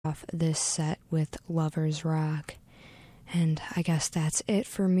off this set with Lovers Rock. And I guess that's it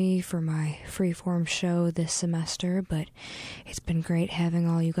for me for my freeform show this semester, but it's been great having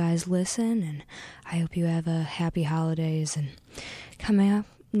all you guys listen, and I hope you have a happy holidays. And coming up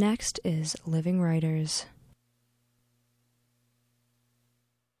next is Living Writers.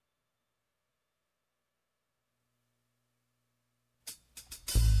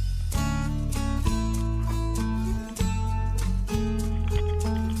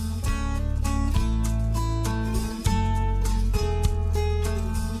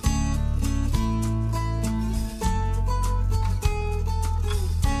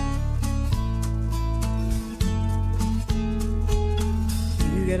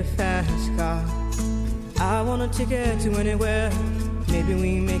 Get a fast car, I want a ticket to anywhere. Maybe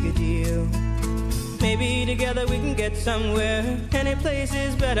we make a deal. Maybe together we can get somewhere. Any place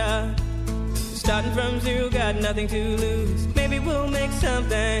is better. Starting from zero, got nothing to lose. Maybe we'll make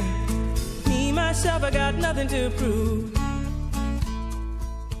something. Me, myself, I got nothing to prove.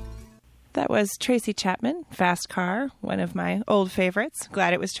 That was Tracy Chapman, Fast Car, one of my old favorites.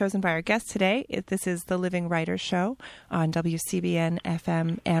 Glad it was chosen by our guest today. This is the Living Writers Show on WCBN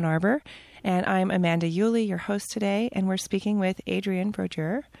FM Ann Arbor. And I'm Amanda Yulee, your host today, and we're speaking with Adrienne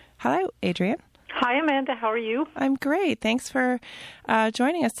Brodeur. Hello, Adrienne. Hi, Amanda. How are you? I'm great. Thanks for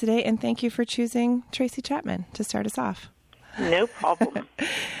joining us today, and thank you for choosing Tracy Chapman to start us off. No problem.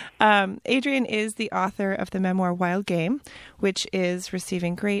 Adrienne is the author of the memoir Wild Game, which is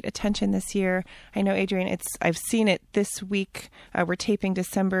receiving great attention this year. I know, Adrienne, I've seen it this week. We're taping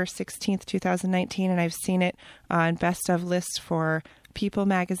December 16th, 2019, and I've seen it on best of lists for People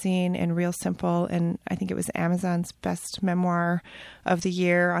magazine and Real Simple, and I think it was Amazon's best memoir of the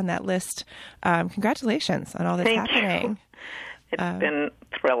year on that list. Congratulations on all that's happening. It's been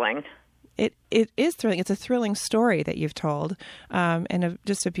thrilling. It is thrilling. It's a thrilling story that you've told, and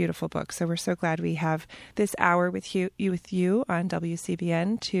just a beautiful book. So we're so glad we have this hour with you on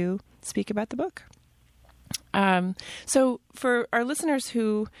WCBN to speak about the book. So for our listeners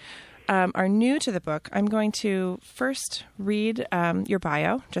who are new to the book, I'm going to first read your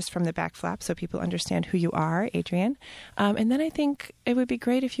bio just from the back flap so people understand who you are, Adrienne. And then I think it would be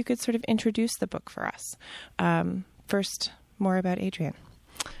great if you could sort of introduce the book for us. First, more about Adrienne.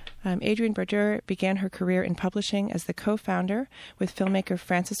 Adrienne Brodeur began her career in publishing as the co-founder with filmmaker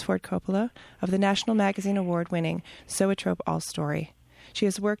Francis Ford Coppola of the National Magazine Award-winning Zoetrope All Story. She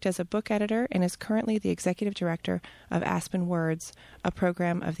has worked as a book editor and is currently the executive director of Aspen Words, a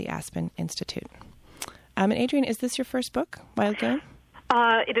program of the Aspen Institute. And Adrienne, is this your first book, Wild Game?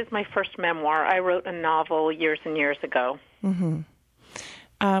 It is my first memoir. I wrote a novel years and years ago. Mm-hmm.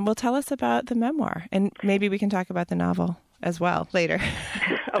 Well, tell us about the memoir, and maybe we can talk about the novel as well later.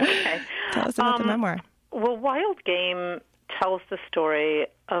 Okay. Tell us about the memoir. Well, Wild Game tells the story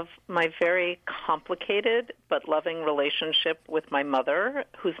of my very complicated but loving relationship with my mother,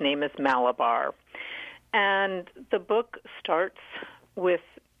 whose name is Malabar. And the book starts with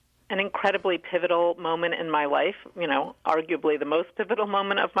an incredibly pivotal moment in my life, arguably the most pivotal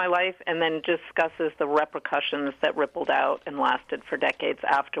moment of my life, and then discusses the repercussions that rippled out and lasted for decades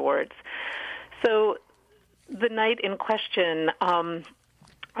afterwards. So the night in question,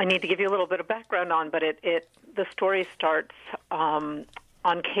 I need to give you a little bit of background on, but the story starts on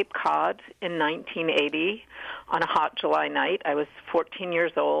Cape Cod in 1980 on a hot July night. I was 14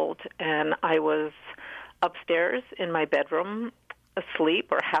 years old, and I was upstairs in my bedroom, asleep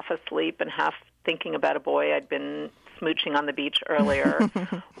or half asleep and half thinking about a boy I'd been smooching on the beach earlier,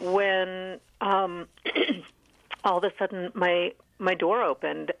 when all of a sudden my door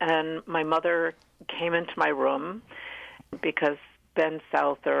opened and my mother came into my room because Ben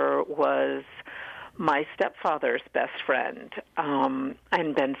Souther was my stepfather's best friend. And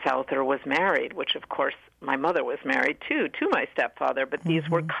Ben Souther was married, which, of course, my mother was married, too, to my stepfather, but these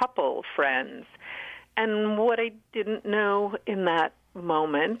were couple friends. And what I didn't know in that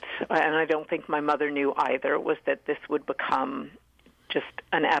moment, and I don't think my mother knew either, was that this would become just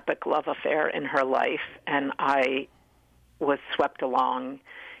an epic love affair in her life, and I was swept along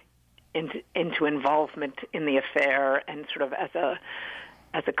into involvement in the affair, and sort of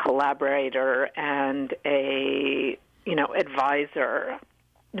as a collaborator and a advisor.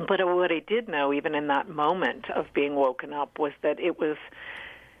 But what I did know, even in that moment of being woken up, was that it was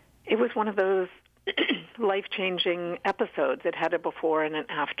one of those life-changing episodes. It had a before and an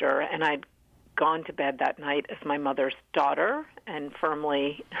after, and I'd gone to bed that night as my mother's daughter and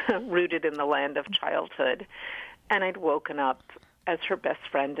firmly rooted in the land of childhood, and I'd woken up as her best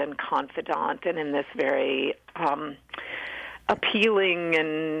friend and confidant, and in this very appealing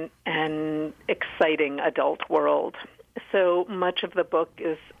and exciting adult world. so much of the book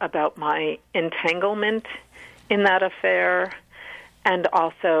is about my entanglement in that affair, and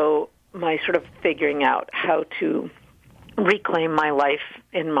also my sort of figuring out how to reclaim my life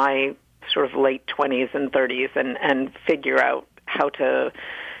in my sort of late 20s and 30s and figure out how to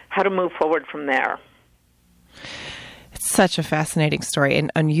move forward from there. It's such a fascinating story,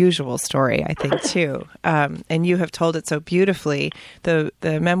 an unusual story, I think, too. And you have told it so beautifully. The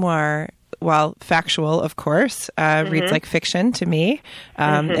memoir, while factual, of course, reads like fiction to me.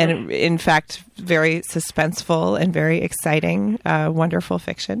 And in fact, very suspenseful and very exciting, wonderful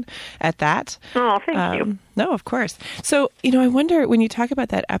fiction at that. Oh, thank you. No, of course. So, I wonder, when you talk about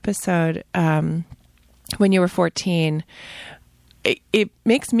that episode when you were 14, it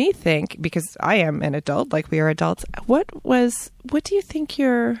makes me think, because I am an adult, like we are adults, what do you think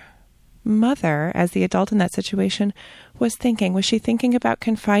your mother, as the adult in that situation, was thinking? Was she thinking about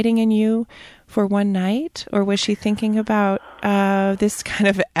confiding in you for one night? Or was she thinking about this kind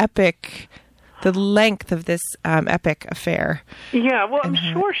of epic, the length of this epic affair? Yeah, well, I'm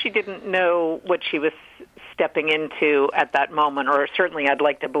sure she didn't know what she was stepping into at that moment, or certainly I'd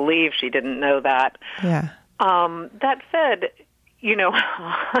like to believe she didn't know that. Yeah. That said,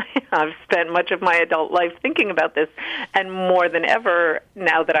 I've spent much of my adult life thinking about this, and more than ever,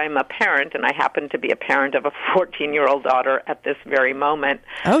 now that I'm a parent, and I happen to be a parent of a 14-year-old daughter at this very moment.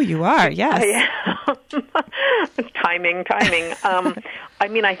 Oh, you are, yes. I am. Timing.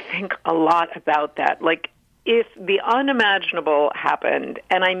 I think a lot about that. Like, if the unimaginable happened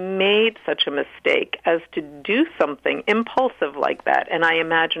and I made such a mistake as to do something impulsive like that, and I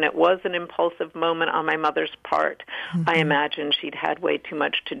imagine it was an impulsive moment on my mother's part. I imagine she'd had way too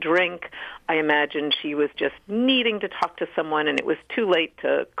much to drink. I imagine she was just needing to talk to someone and it was too late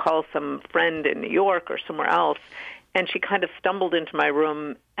to call some friend in New York or somewhere else, and she kind of stumbled into my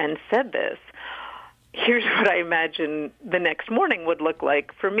room and said this. Here's what I imagine the next morning would look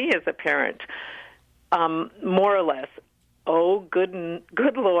like for me as a parent. More or less, oh, good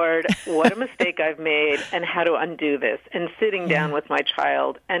Lord, what a mistake I've made, and how to undo this. And sitting down with my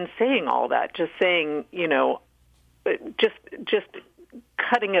child and saying all that, just saying, just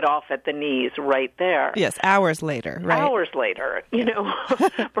cutting it off at the knees right there. Yes, hours later, right? Hours later,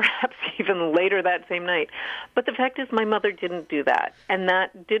 perhaps even later that same night. But the fact is my mother didn't do that, and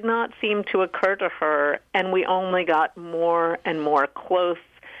that did not seem to occur to her, and we only got more and more close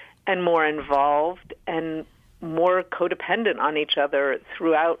and more involved and more codependent on each other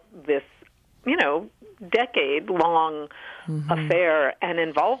throughout this, decade-long affair and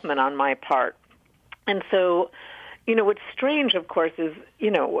involvement on my part. And so, what's strange, of course, is,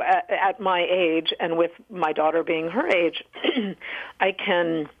 at my age and with my daughter being her age, I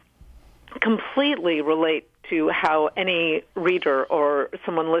can completely relate to how any reader or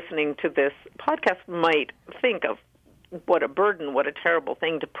someone listening to this podcast might think of what a burden, what a terrible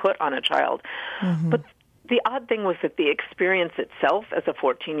thing to put on a child. But the odd thing was that the experience itself as a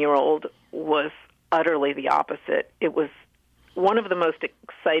 14-year-old was utterly the opposite. It was one of the most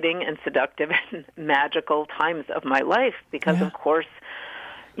exciting and seductive and magical times of my life because, of course,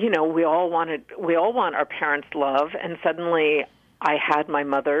 we all want our parents' love, and suddenly I had my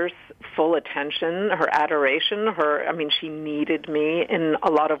mother's full attention, her adoration, she needed me in a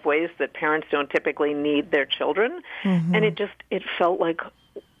lot of ways that parents don't typically need their children. And it felt like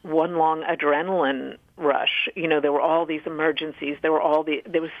one long adrenaline rush. There were all these emergencies, there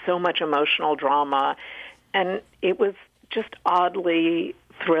was so much emotional drama, and it was just oddly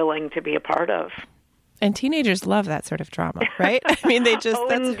thrilling to be a part of. And teenagers love that sort of drama, right? They just,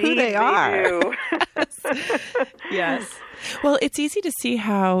 that's indeed, who they are. Do. Yes. Well, it's easy to see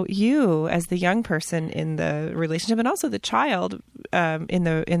how you, as the young person in the relationship, and also the child in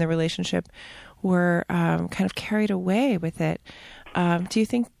the relationship, were kind of carried away with it. Do you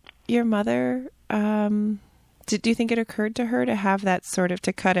think your mother? Do you think it occurred to her to have that sort of,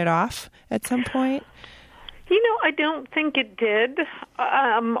 to cut it off at some point? I don't think it did,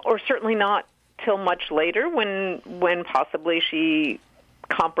 or certainly not till much later, when possibly she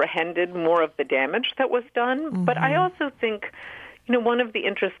comprehended more of the damage that was done. But I also think, one of the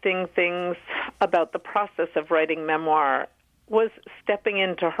interesting things about the process of writing memoir was stepping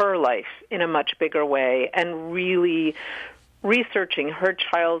into her life in a much bigger way and really researching her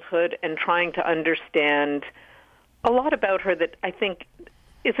childhood and trying to understand a lot about her that I think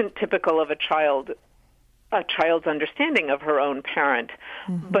isn't typical of a child's understanding of her own parent.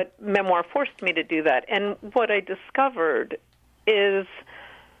 But memoir forced me to do that. And what I discovered is,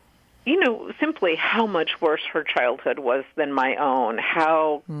 simply how much worse her childhood was than my own,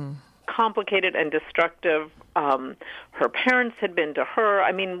 how complicated and destructive her parents had been to her.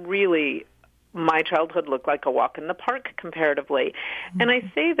 Really my childhood looked like a walk in the park comparatively. And I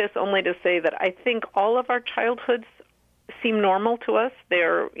say this only to say that I think all of our childhoods seem normal to us.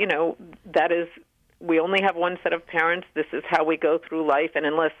 They're, that is, we only have one set of parents. This is how we go through life. And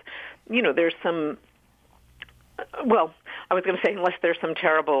unless, there's some, I was going to say unless there's some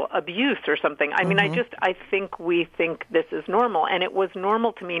terrible abuse or something. I mean, I think we think this is normal. And it was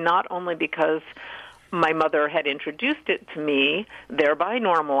normal to me not only because my mother had introduced it to me, thereby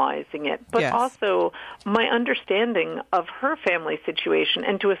normalizing it, but also my understanding of her family situation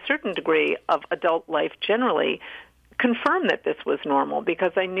and to a certain degree of adult life generally confirmed that this was normal,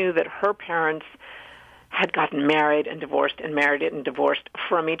 because I knew that her parents had gotten married and divorced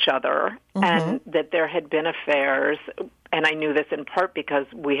from each other, and that there had been affairs. And I knew this in part because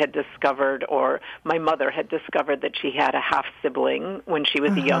we had discovered, or my mother had discovered, that she had a half-sibling when she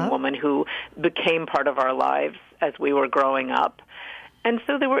was a young woman who became part of our lives as we were growing up. And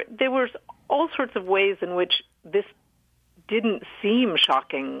so there were all sorts of ways in which this didn't seem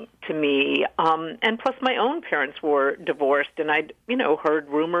shocking to me. And plus my own parents were divorced, and I'd, heard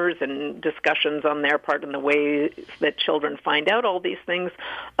rumors and discussions on their part in the way that children find out all these things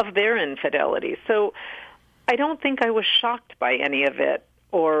of their infidelity. So I don't think I was shocked by any of it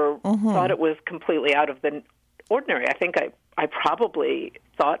or thought it was completely out of the ordinary. I think I probably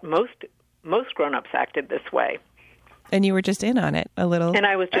thought most grown-ups acted this way. And you were just in on it a little. And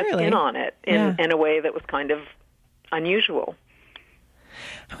I was just early. In on it in a way that was kind of unusual.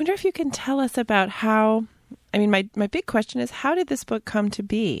 I wonder if you can tell us about how, my big question is, how did this book come to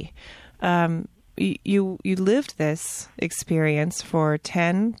be? You lived this experience for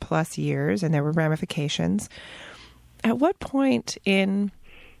 10 plus years, and there were ramifications. At what point in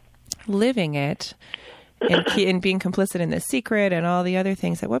living it and being complicit in the secret and all the other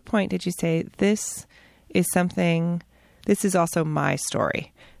things, at what point did you say, this is also my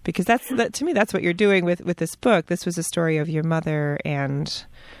story? Because to me, that's what you're doing with this book. This was a story of your mother and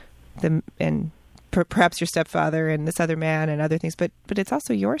perhaps your stepfather and this other man and other things, but it's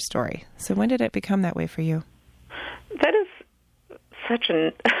also your story. So when did it become that way for you? That is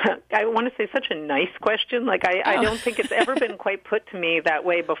I want to say such a nice question. Like, I don't think it's ever been quite put to me that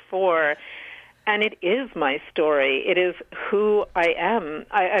way before. And it is my story. It is who I am.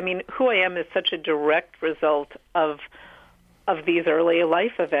 I mean, who I am is such a direct result of these early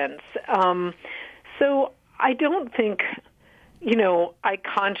life events. So I don't think, I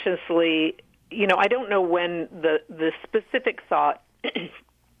consciously, I don't know when the specific thought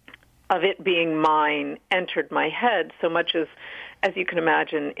of it being mine entered my head, so much as you can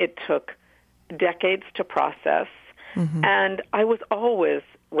imagine, it took decades to process. And I was always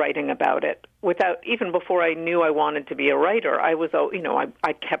writing about it even before I knew I wanted to be a writer. I was,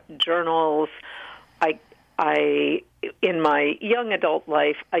 I kept journals. I in my young adult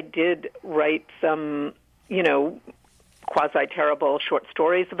life, I did write some, quasi-terrible short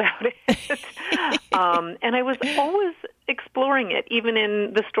stories about it. And I was always exploring it, even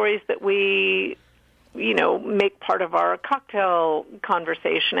in the stories that we, make part of our cocktail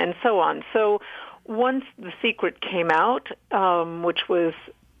conversation and so on. So once The Secret came out, which was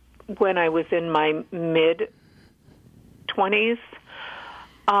when I was in my mid-20s,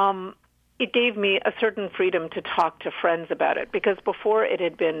 it gave me a certain freedom to talk to friends about it, because before it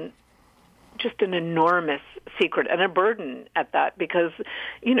had been just an enormous secret and a burden at that, because,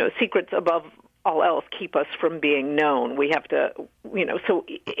 secrets above all else keep us from being known. We have to, so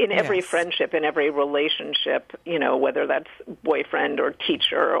in every friendship, in every relationship, whether that's boyfriend or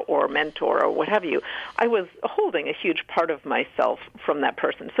teacher or mentor or what have you, I was holding a huge part of myself from that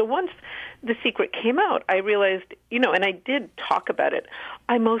person. So once The Secret came out, I realized, and I did talk about it,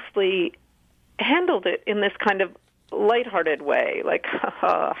 I mostly handled it in this kind of lighthearted way, like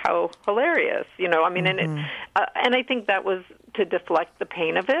how hilarious, and I think that was to deflect the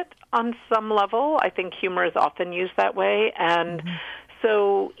pain of it on some level. I think humor is often used that way, and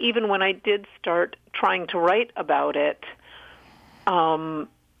so even when I did start trying to write about it, and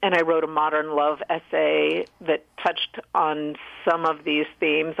I wrote a modern love essay that touched on some of these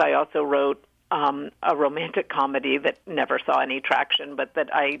themes. I also wrote a romantic comedy that never saw any traction, but that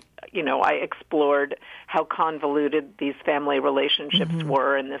I explored how convoluted these family relationships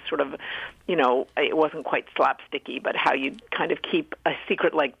were, and this sort of, it wasn't quite slapsticky, but how you kind of keep a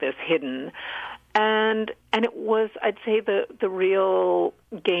secret like this hidden. And it was, I'd say, the real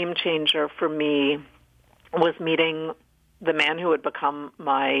game changer for me was meeting the man who had become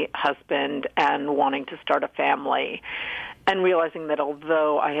my husband and wanting to start a family, and realizing that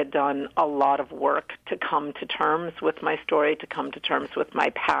although I had done a lot of work to come to terms with my story, to come to terms with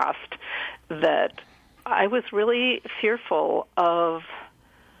my past, that I was really fearful of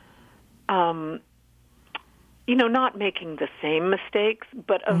not making the same mistakes,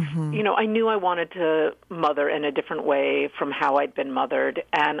 but of, I knew I wanted to mother in a different way from how I'd been mothered.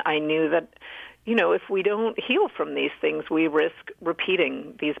 And I knew that, if we don't heal from these things, we risk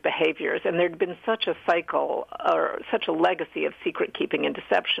repeating these behaviors. And there'd been such a cycle or such a legacy of secret keeping and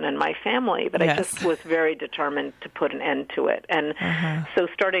deception in my family that I just was very determined to put an end to it. And so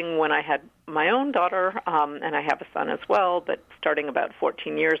starting when I had my own daughter, and I have a son as well, but starting about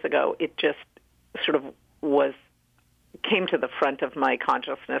 14 years ago, it just sort of came to the front of my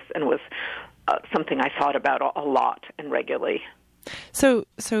consciousness and was something I thought about a lot and regularly. So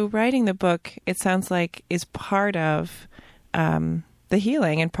writing the book, it sounds like, is part of the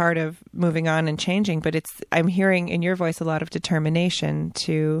healing and part of moving on and changing. But I'm hearing in your voice a lot of determination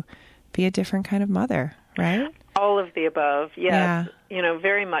to be a different kind of mother, right? All of the above, yes. Yeah.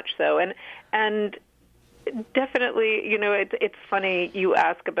 Very much so. And definitely, it's funny you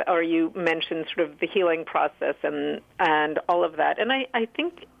ask about, or you mentioned sort of the healing process and all of that. And I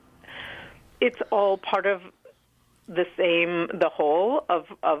think it's all part of the whole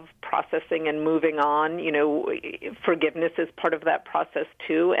of processing and moving on. Forgiveness is part of that process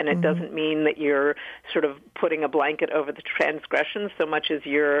too, and it doesn't mean that you're sort of putting a blanket over the transgressions so much as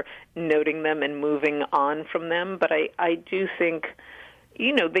you're noting them and moving on from them. But I do think,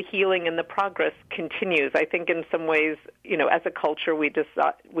 the healing and the progress continues. I think in some ways, as a culture, we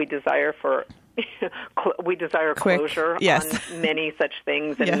desire Quick, closure on many such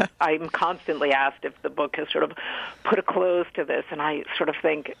things. And I'm constantly asked if the book has sort of put a close to this. And I sort of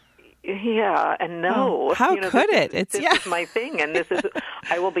think, yeah and no. Oh, how could it? This is my thing. And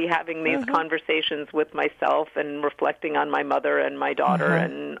I will be having these conversations with myself and reflecting on my mother and my daughter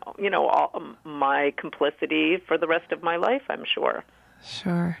and, all my complicity for the rest of my life, I'm sure.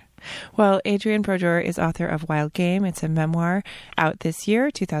 Sure. Well, Adrienne Brodeur is author of Wild Game. It's a memoir out this year,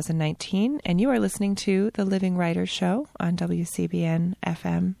 2019, and you are listening to The Living Writers Show on WCBN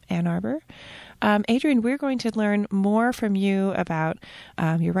FM Ann Arbor. Adrienne, we're going to learn more from you about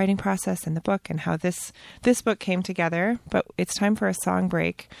your writing process and the book and how this book came together, but it's time for a song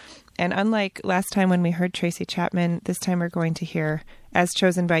break. And unlike last time when we heard Tracy Chapman, this time we're going to hear, as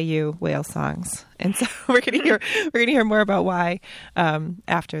chosen by you, whale songs. And so we're going to hear more about why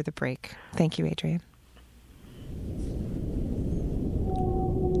after the break. Thank you, Adrienne.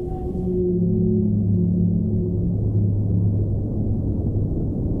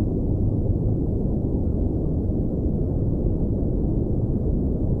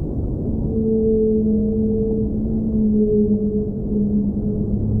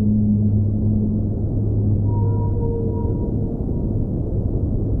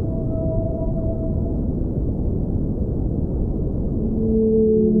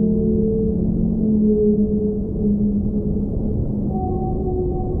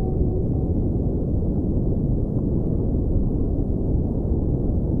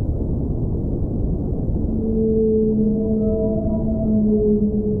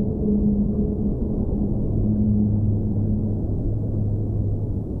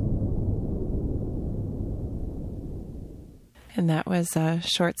 And that was a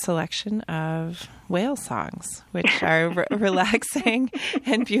short selection of whale songs, which are relaxing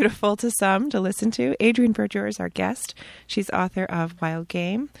and beautiful to some to listen to. Adrienne Brodeur is our guest. She's author of Wild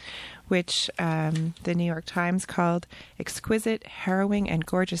Game, which the New York Times called exquisite, harrowing, and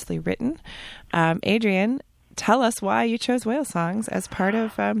gorgeously written. Adrienne, tell us why you chose whale songs as part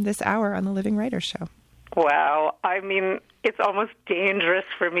of this hour on the Living Writers Show. Wow. I mean, it's almost dangerous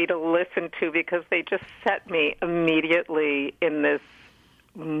for me to listen to because they just set me immediately in this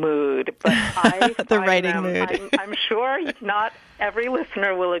mood. But the writing mood. I'm sure not every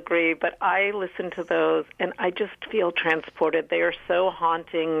listener will agree, but I listen to those and I just feel transported. They are so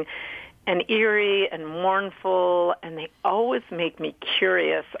haunting and eerie and mournful, and they always make me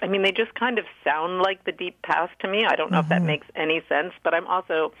curious. I mean, they just kind of sound like the deep past to me. I don't know if that makes any sense, but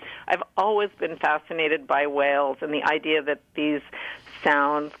I've always been fascinated by whales and the idea that these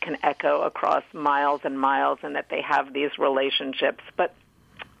sounds can echo across miles and miles and that they have these relationships. But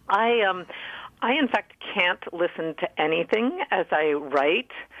I in fact can't listen to anything as I write,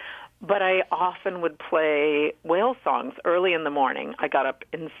 but I often would play whale songs early in the morning. I got up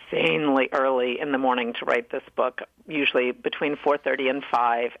insanely early in the morning to write this book, usually between 4:30 and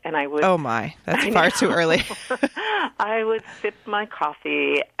 5, and I would... Oh my, that's far too early. I would sip my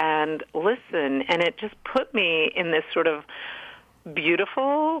coffee and listen, and it just put me in this sort of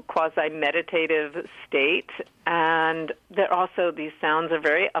beautiful, quasi-meditative state, and these sounds are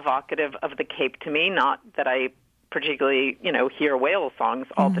very evocative of the Cape to me, not that I particularly, hear whale songs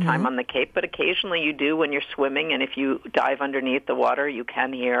all the time on the Cape, but occasionally you do when you're swimming, and if you dive underneath the water, you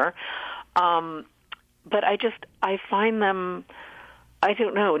can hear. But I find them, I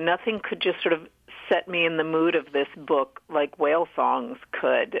don't know, nothing could just sort of set me in the mood of this book like whale songs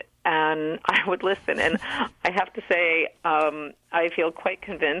could. And I would listen. And I have to say, I feel quite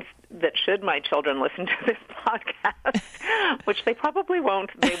convinced that should my children listen to this podcast, which they probably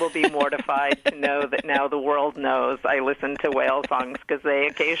won't, they will be mortified to know that now the world knows I listen to whale songs, because they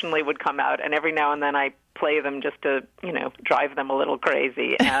occasionally would come out, and every now and then I play them just to, drive them a little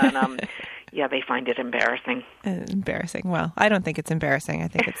crazy. And yeah, they find it embarrassing. Embarrassing. Well, I don't think it's embarrassing. I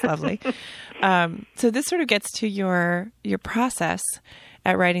think it's lovely. So this sort of gets to your process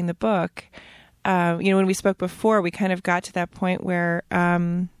at writing the book. When we spoke before, we kind of got to that point where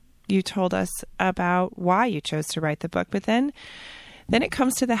you told us about why you chose to write the book, but then it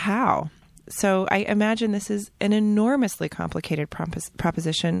comes to the how. So I imagine this is an enormously complicated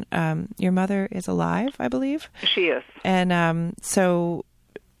proposition. Your mother is alive, I believe? She is. And so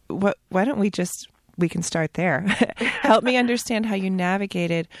why don't we can start there. Help me understand how you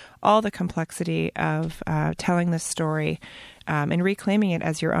navigated all the complexity of telling this story and reclaiming it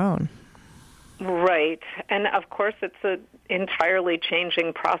as your own. Right. And of course, it's an entirely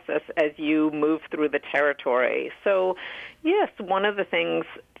changing process as you move through the territory. So, yes, one of the things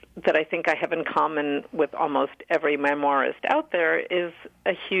that I think I have in common with almost every memoirist out there is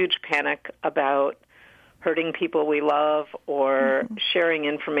a huge panic about hurting people we love or sharing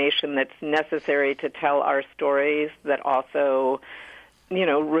information that's necessary to tell our stories that also,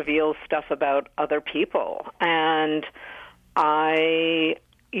 reveals stuff about other people. And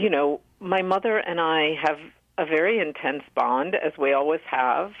my mother and I have a very intense bond, as we always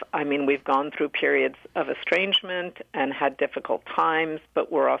have. I mean, we've gone through periods of estrangement and had difficult times,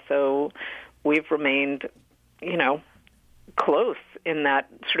 but we've remained, close in that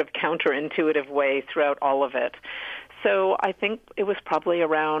sort of counterintuitive way throughout all of it. So I think it was probably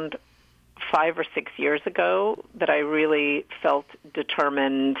around 5 or 6 years ago that I really felt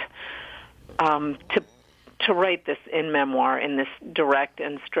determined to write this in memoir in this direct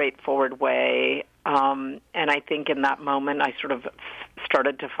and straightforward way. And I think in that moment I sort of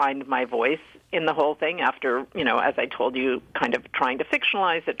started to find my voice in the whole thing after, as I told you, kind of trying to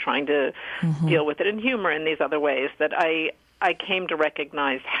fictionalize it, trying to deal with it in humor in these other ways, that I came to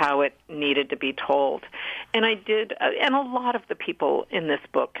recognize how it needed to be told. And I did, and a lot of the people in this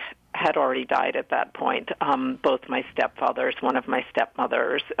book had already died at that point, both my stepfathers, one of my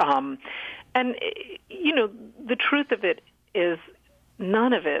stepmothers. And, the truth of it is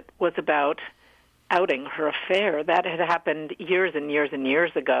none of it was about outing her affair. That had happened years and years and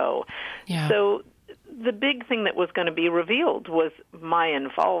years ago. Yeah. So the big thing that was going to be revealed was my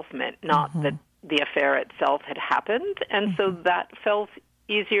involvement, not that the affair itself had happened. And so that felt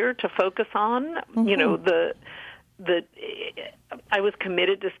easier to focus on. I was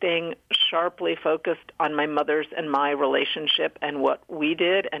committed to staying sharply focused on my mother's and my relationship and what we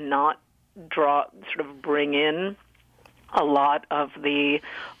did, and not bring in a lot of the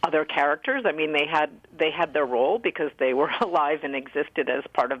other characters. I mean, they had their role because they were alive and existed as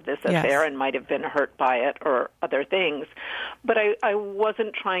part of this affair and might have been hurt by it or other things. But I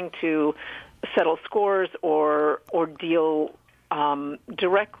wasn't trying to settle scores or deal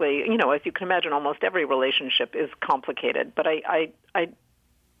directly. As you can imagine, almost every relationship is complicated. But I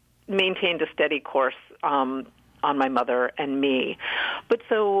maintained a steady course on my mother and me. But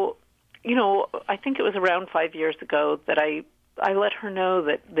so, I think it was around 5 years ago that I let her know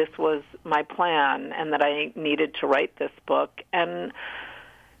that this was my plan and that I needed to write this book. And,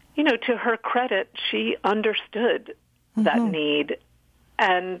 to her credit, she understood that need.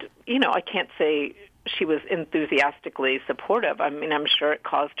 And, I can't say she was enthusiastically supportive. I mean, I'm sure it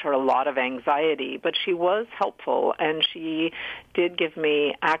caused her a lot of anxiety, but she was helpful, and she did give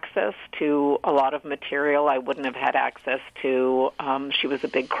me access to a lot of material I wouldn't have had access to. She was a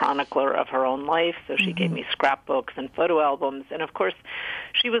big chronicler of her own life, so she gave me scrapbooks and photo albums. And, of course,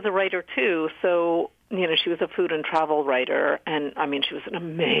 she was a writer, too, so she was a food and travel writer, and, I mean, she was an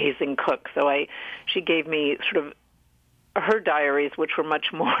amazing cook. So she gave me sort of her diaries, which were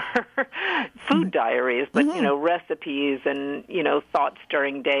much more food diaries, but, recipes and, thoughts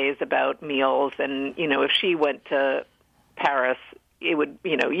during days about meals. And, if she went to Paris, it would,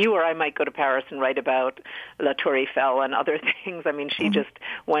 you or I might go to Paris and write about La Tour Eiffel and other things. I mean, she just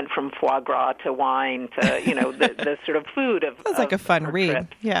went from foie gras to wine to, the sort of food of Sounds like a fun read.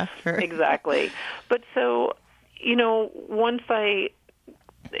 Trips. Yeah, sure. Exactly. But so, once I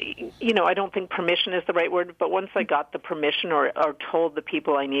don't think permission is the right word, but once I got the permission or told the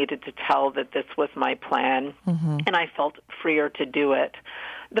people I needed to tell that this was my plan, and I felt freer to do it,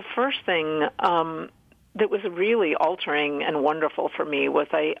 the first thing was really altering and wonderful for me was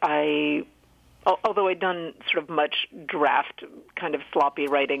although I'd done sort of much draft, kind of sloppy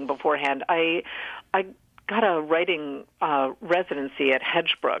writing beforehand, I got a writing residency at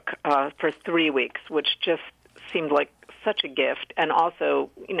Hedgebrook for 3 weeks, which just seemed like such a gift. And also,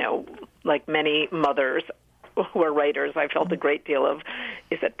 like many mothers who are writers, I felt a great deal of,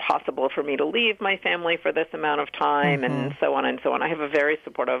 is it possible for me to leave my family for this amount of time, and so on and so on. I have a very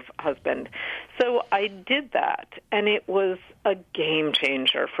supportive husband. So I did that, and it was a game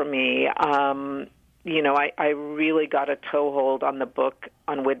changer for me. I really got a toehold on the book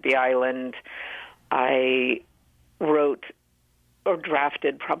on Whidbey Island. I wrote or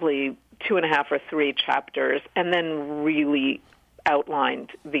drafted probably 2.5 or 3 chapters, and then really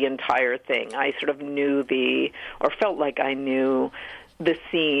outlined the entire thing. I sort of felt like I knew the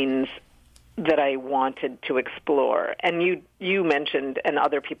scenes that I wanted to explore. And you mentioned, and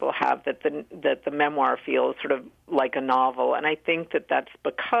other people have, that the memoir feels sort of like a novel, and I think that that's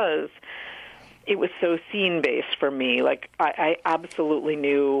because it was so scene-based for me. Like, I absolutely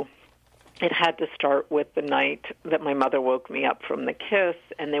knew it had to start with the night that my mother woke me up from the kiss,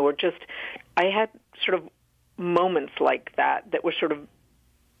 and I had sort of moments like that were sort of,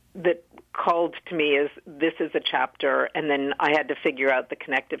 that called to me as this is a chapter, and then I had to figure out the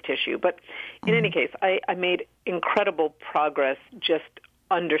connective tissue. But in any case, I made incredible progress just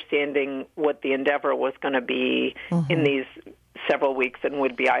understanding what the endeavor was going to be in these several weeks in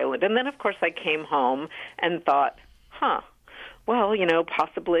Whidbey Island. And then, of course, I came home and thought, well,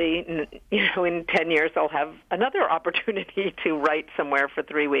 possibly, in 10 years I'll have another opportunity to write somewhere for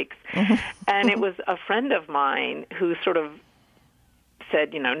 3 weeks. And it was a friend of mine who sort of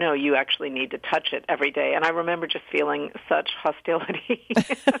said, no, you actually need to touch it every day. And I remember just feeling such hostility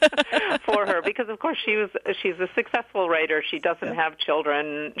for her because, of course, she's a successful writer. She doesn't have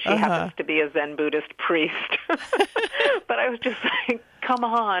children. She happens to be a Zen Buddhist priest. But I was just like, come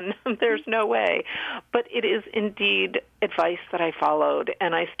on, there's no way. But it is indeed advice that I followed,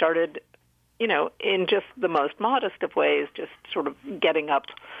 and I started, in just the most modest of ways, just sort of getting up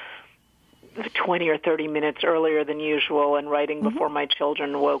 20 or 30 minutes earlier than usual and writing before my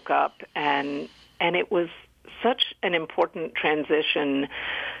children woke up. And it was such an important transition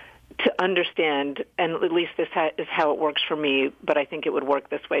to understand, and at least this is how it works for me, but I think it would work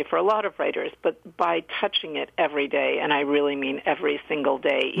this way for a lot of writers, but by touching it every day, and I really mean every single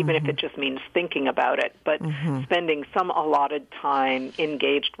day, even if it just means thinking about it, but spending some allotted time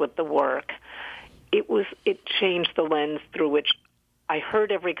engaged with the work, it changed the lens through which I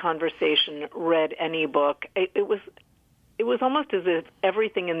heard every conversation, read any book. It was almost as if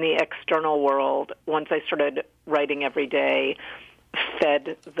everything in the external world, once I started writing every day,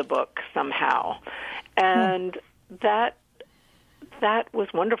 fed the book somehow. And that was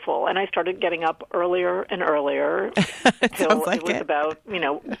wonderful. And I started getting up earlier and earlier until it was about,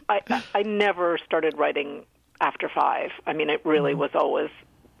 I never started writing after 5. I mean, it really was always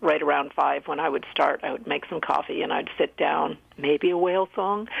right around 5 when I would start. I would make some coffee and I'd sit down, maybe a whale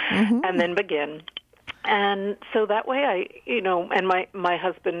song, and then begin. And so that way and my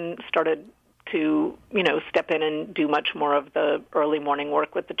husband started to, step in and do much more of the early morning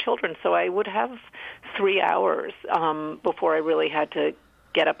work with the children. So I would have 3 hours before I really had to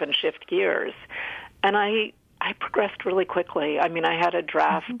get up and shift gears. And I progressed really quickly. I mean, I had a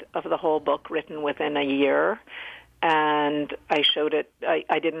draft of the whole book written within a year, and I showed it.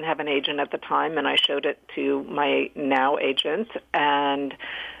 I didn't have an agent at the time, and I showed it to my now agent, and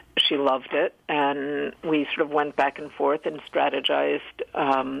she loved it. And we sort of went back and forth and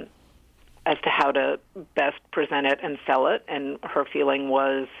strategized as to how to best present it and sell it. And her feeling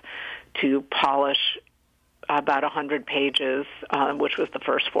was to polish about 100 pages, which was the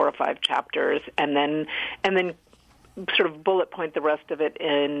first 4 or 5 chapters, and then sort of bullet point the rest of it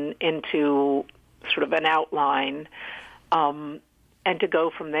into sort of an outline, and to go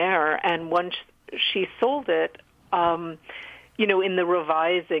from there. And once she sold it, in the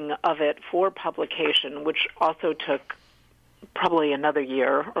revising of it for publication, which also took probably another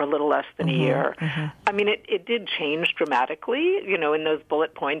year or a little less than a year. I mean, it did change dramatically, in those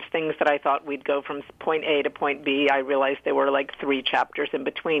bullet points, things that I thought we'd go from point A to point B. I realized there were like 3 chapters in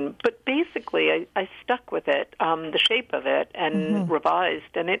between. But basically, I stuck with it, the shape of it, and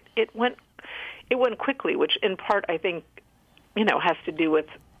revised. And it went quickly, which in part, I think, has to do with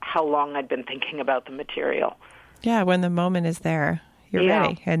how long I'd been thinking about the material. Yeah, when the moment is there, you're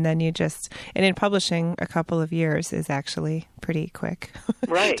ready. And then and in publishing, a couple of years is actually pretty quick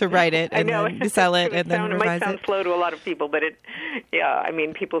to write it and then sell it and then revise it. It might sound slow to a lot of people, but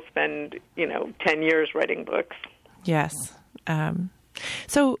people spend, 10 years writing books. Yes.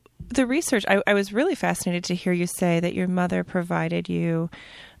 So the research, I was really fascinated to hear you say that your mother provided you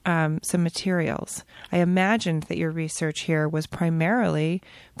some materials. I imagined that your research here was primarily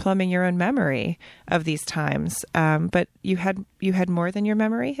plumbing your own memory of these times, but you had more than your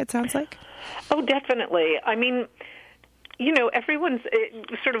memory, it sounds like? Oh, definitely. I mean, everyone's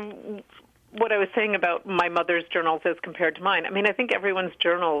sort of what I was saying about my mother's journals as compared to mine. I mean, I think everyone's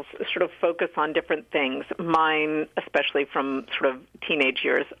journals sort of focus on different things. Mine, especially from sort of teenage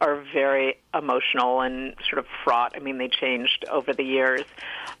years, are very emotional and sort of fraught. I mean, they changed over the years.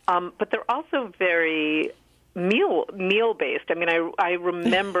 But they're also very meal-based. I mean, I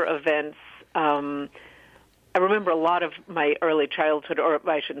remember events. I remember a lot of my early childhood, or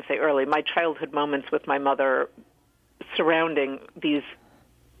I shouldn't say early, my childhood moments with my mother surrounding these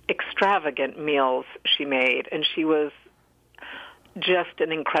extravagant meals she made, and she was just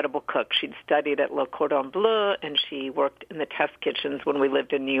an incredible cook. She'd studied at Le Cordon Bleu, and she worked in the test kitchens when we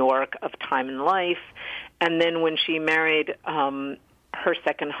lived in New York of Time and Life. And then when she married her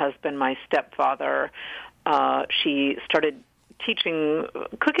second husband, my stepfather, she started teaching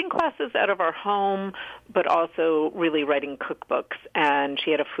cooking classes out of our home, but also really writing cookbooks. And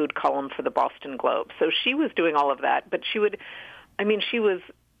she had a food column for the Boston Globe. So she was doing all of that, but she was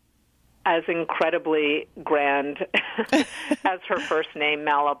as incredibly grand as her first name,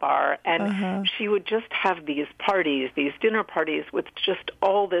 Malabar. And she would just have these parties, these dinner parties with just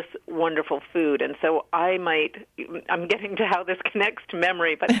all this wonderful food. And so I'm getting to how this connects to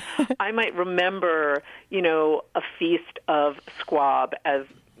memory, but I might remember, a feast of squab as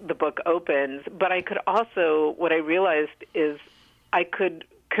the book opens. But I could also, what I realized is I could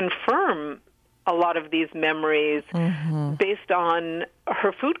confirm a lot of these memories based on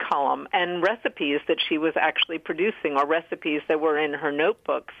her food column and recipes that she was actually producing, or recipes that were in her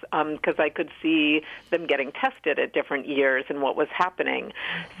notebooks, because I could see them getting tested at different years and what was happening.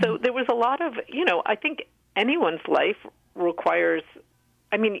 So there was a lot of, I think anyone's life requires,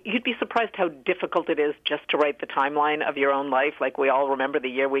 you'd be surprised how difficult it is just to write the timeline of your own life. Like, we all remember the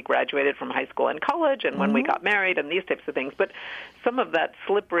year we graduated from high school and college and when we got married and these types of things. But some of that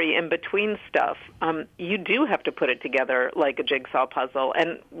slippery in-between stuff, you do have to put it together like a jigsaw puzzle.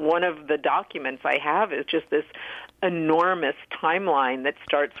 And one of the documents I have is just this enormous timeline that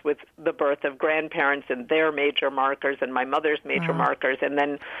starts with the birth of grandparents and their major markers and my mother's major markers. And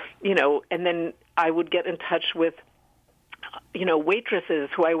then, and then I would get in touch with waitresses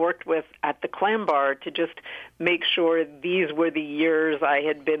who I worked with at the Clam Bar to just make sure these were the years I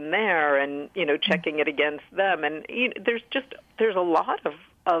had been there, and, checking it against them. And there's a lot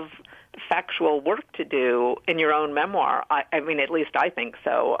of factual work to do in your own memoir. I mean, at least I think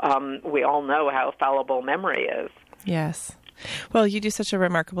so. We all know how fallible memory is. Yes. Well, you do such a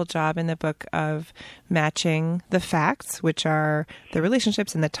remarkable job in the book of matching the facts, which are the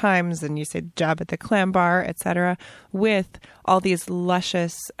relationships and the times, and you said job at the Clam Bar, etc., with all these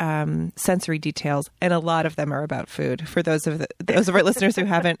luscious sensory details, and a lot of them are about food. For those of our listeners who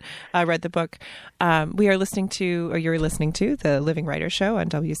haven't read the book, you're listening to the Living Writers Show on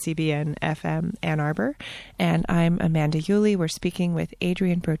WCBN FM Ann Arbor, and I'm Amanda Yulee. We're speaking with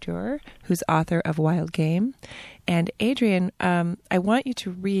Adrienne Brodeur, who's author of Wild Game. And Adrienne, I want you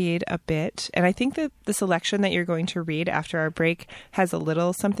to read a bit, and I think that the selection that you're going to read after our break has a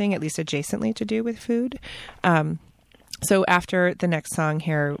little something, at least adjacently, to do with food. So after the next song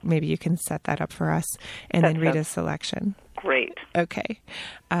here, maybe you can set that up for us and then read a selection. Great. Okay.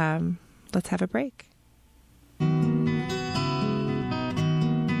 Let's have a break.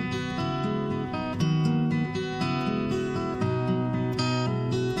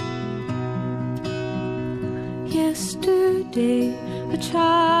 Yesterday, a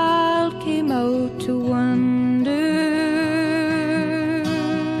child came out to wander,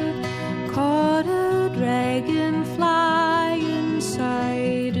 caught a dragonfly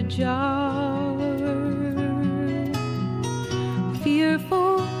inside a jar,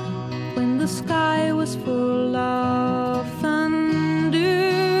 fearful when the sky was full of thunder,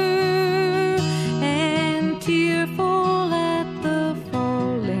 and tearful at the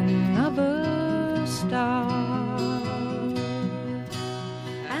falling of a star.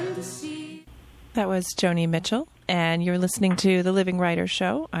 That was Joni Mitchell, and you're listening to The Living Writers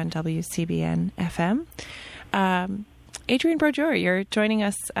Show on WCBN FM. Adrienne Brodeur, you're joining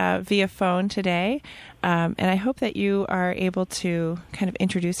us via phone today, and I hope that you are able to kind of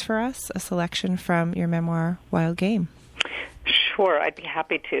introduce for us a selection from your memoir, Wild Game. Sure, I'd be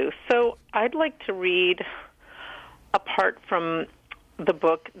happy to. So I'd like to read a part from the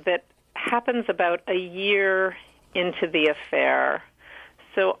book that happens about a year into the affair.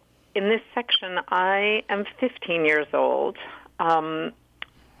 So in this section, I am 15 years old.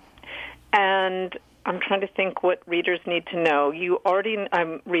 And I'm trying to think what readers need to know. You already,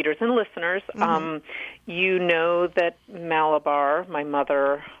 readers and listeners, you know that Malabar, my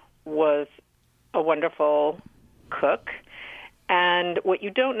mother, was a wonderful cook. And what you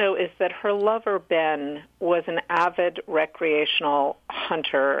don't know is that her lover, Ben, was an avid recreational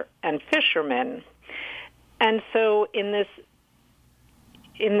hunter and fisherman. And so in this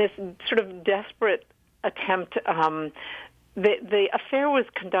sort of desperate attempt, the affair was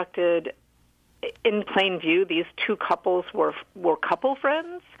conducted in plain view. These two couples were couple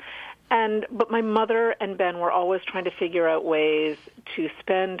friends. But my mother and Ben were always trying to figure out ways to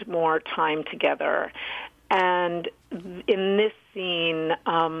spend more time together. And in this scene,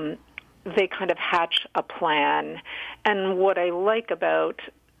 they kind of hatch a plan. And what I like about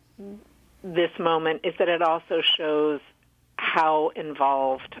this moment is that it also shows how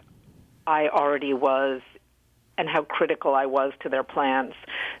involved I already was and how critical I was to their plans.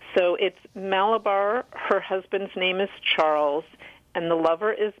 So it's Malabar, her husband's name is Charles, and the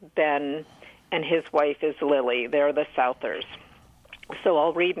lover is Ben, and his wife is Lily. They're the Southers. So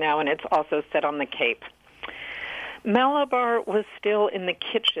I'll read now, and it's also set on the Cape. Malabar was still in the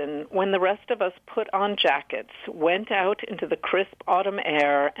kitchen when the rest of us put on jackets, went out into the crisp autumn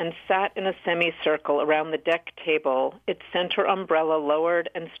air, and sat in a semicircle around the deck table, its center umbrella lowered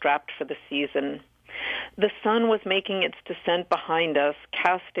and strapped for the season. The sun was making its descent behind us,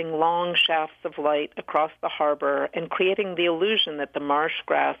 casting long shafts of light across the harbor and creating the illusion that the marsh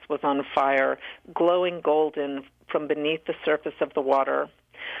grass was on fire, glowing golden from beneath the surface of the water.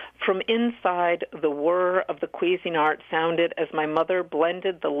 From inside, the whir of the Cuisinart sounded as my mother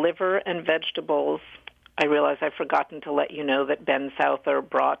blended the liver and vegetables. I realize I've forgotten to let you know that Ben Souther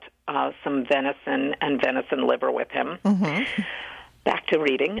brought some venison and venison liver with him. Mm-hmm. Back to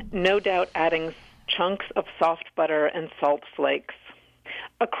reading. No doubt adding chunks of soft butter and salt flakes.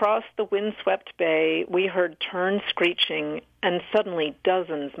 Across the windswept bay, we heard terns screeching, and suddenly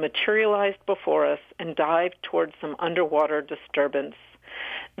dozens materialized before us and dived towards some underwater disturbance.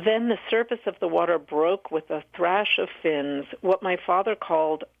 Then the surface of the water broke with a thrash of fins, what my father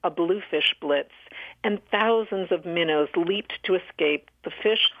called a bluefish blitz, and thousands of minnows leaped to escape, the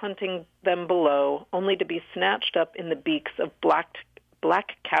fish hunting them below, only to be snatched up in the beaks of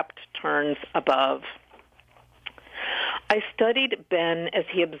black-capped terns above. I studied Ben as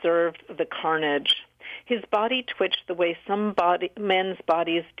he observed the carnage. His body twitched the way some men's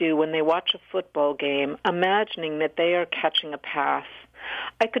bodies do when they watch a football game, imagining that they are catching a pass.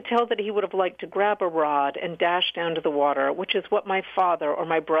 I could tell that he would have liked to grab a rod and dash down to the water, which is what my father or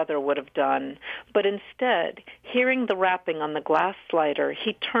my brother would have done. But instead, hearing the rapping on the glass slider,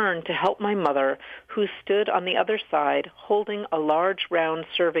 he turned to help my mother, who stood on the other side, holding a large round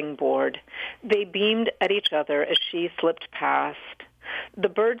serving board. They beamed at each other as she slipped past. The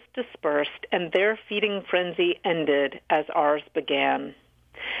birds dispersed, and their feeding frenzy ended as ours began.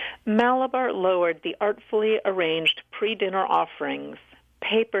 Malabar lowered the artfully arranged pre-dinner offerings,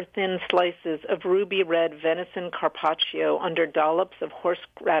 paper-thin slices of ruby-red venison carpaccio under dollops of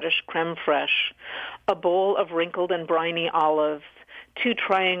horseradish creme fraiche, a bowl of wrinkled and briny olives, 2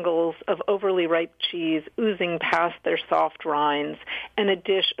 triangles of overly ripe cheese oozing past their soft rinds, and a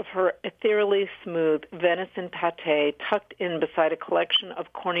dish of her ethereally smooth venison pâté tucked in beside a collection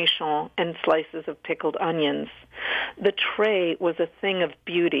of cornichons and slices of pickled onions. The tray was a thing of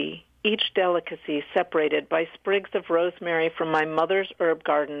beauty, each delicacy separated by sprigs of rosemary from my mother's herb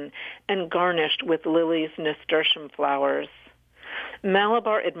garden and garnished with Lily's nasturtium flowers.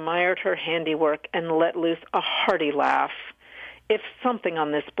 Malabar admired her handiwork and let loose a hearty laugh. "If something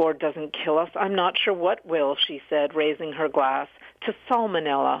on this board doesn't kill us, I'm not sure what will," she said, raising her glass. "To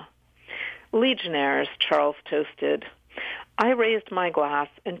salmonella." "Legionnaires," Charles toasted. I raised my glass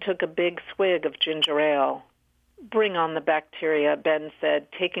and took a big swig of ginger ale. "Bring on the bacteria," Ben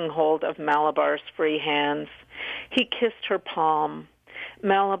said, taking hold of Malabar's free hands. He kissed her palm.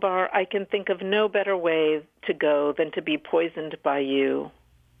 "Malabar, I can think of no better way to go than to be poisoned by you."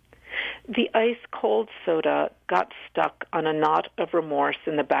 The ice-cold soda got stuck on a knot of remorse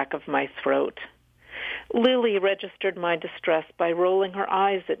in the back of my throat. Lily registered my distress by rolling her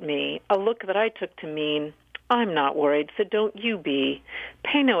eyes at me, a look that I took to mean, "I'm not worried, so don't you be.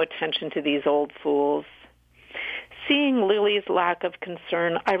 Pay no attention to these old fools." Seeing Lily's lack of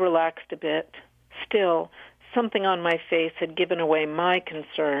concern, I relaxed a bit. Still, something on my face had given away my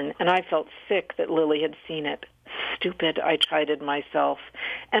concern, and I felt sick that Lily had seen it. Stupid, I chided myself,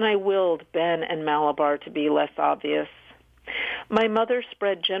 and I willed Ben and Malabar to be less obvious. My mother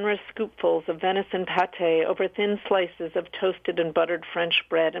spread generous scoopfuls of venison pâté over thin slices of toasted and buttered French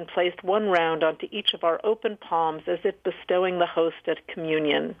bread and placed one round onto each of our open palms as if bestowing the host at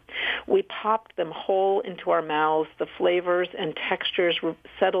communion. We popped them whole into our mouths. The flavors and textures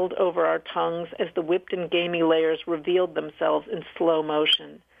settled over our tongues as the whipped and gamey layers revealed themselves in slow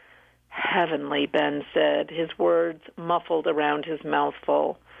motion. Heavenly, Ben said, his words muffled around his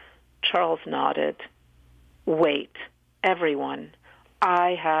mouthful. Charles nodded. Wait, everyone.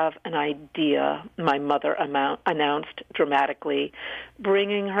 I have an idea, my mother announced dramatically,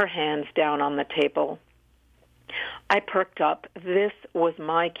 bringing her hands down on the table. I perked up. This was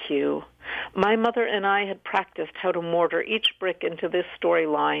my cue. My mother and I had practiced how to mortar each brick into this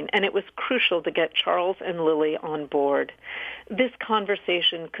storyline, and it was crucial to get Charles and Lily on board. This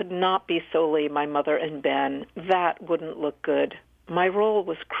conversation could not be solely my mother and Ben. That wouldn't look good. My role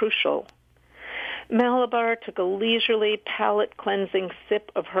was crucial. Malabar took a leisurely, palate-cleansing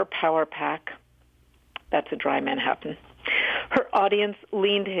sip of her power pack. That's a dry Manhattan. Her audience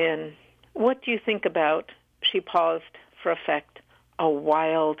leaned in. What do you think about, she paused for effect, a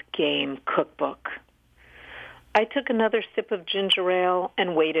wild game cookbook? I took another sip of ginger ale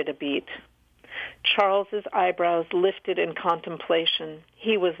and waited a beat. Charles's eyebrows lifted in contemplation.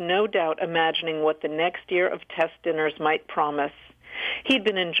 He was no doubt imagining what the next year of test dinners might promise. He'd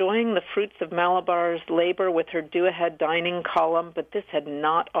been enjoying the fruits of Malabar's labor with her do-ahead dining column, but this had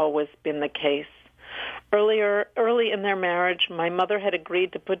not always been the case. Early in their marriage, my mother had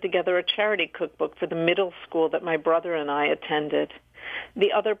agreed to put together a charity cookbook for the middle school that my brother and I attended.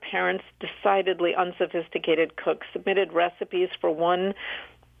 The other parents, decidedly unsophisticated cooks, submitted recipes for one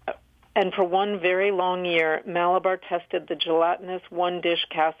very long year, Malabar tested the gelatinous one-dish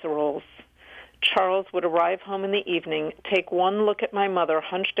casseroles. Charles would arrive home in the evening, take one look at my mother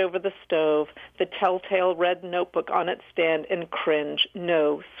hunched over the stove, the telltale red notebook on its stand, and cringe.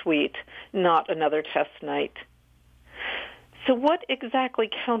 No, sweet, not another test night. So what exactly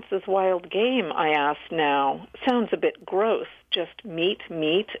counts as wild game, I asked now. Sounds a bit gross. Just meat,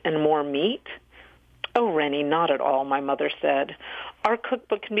 and more meat? Oh, Rennie, not at all, my mother said. Our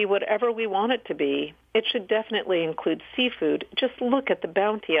cookbook can be whatever we want it to be. It should definitely include seafood. Just look at the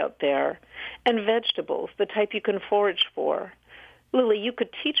bounty out there. And vegetables, the type you can forage for. Lily, you could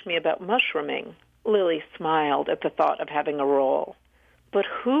teach me about mushrooming. Lily smiled at the thought of having a role. But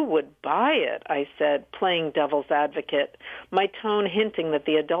who would buy it, I said, playing devil's advocate, my tone hinting that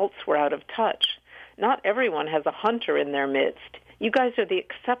the adults were out of touch. Not everyone has a hunter in their midst. You guys are the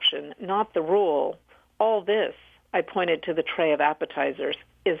exception, not the rule. All this, I pointed to the tray of appetizers,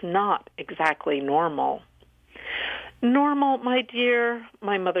 is not exactly normal. Normal, my dear,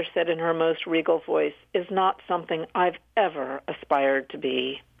 my mother said in her most regal voice, is not something I've ever aspired to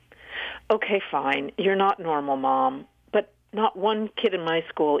be. Okay, fine, you're not normal, Mom, but not one kid in my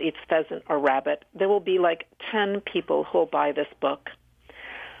school eats pheasant or rabbit. There will be like 10 people who'll buy this book.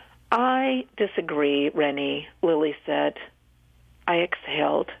 I disagree, Rennie, Lily said. I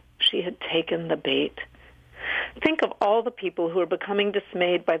exhaled. She had taken the bait. Think of all the people who are becoming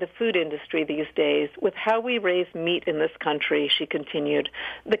dismayed by the food industry these days with how we raise meat in this country, she continued.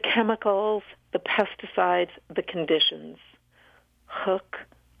 The chemicals, the pesticides, the conditions. Hook,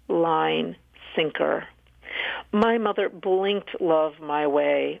 line, sinker. My mother blinked love my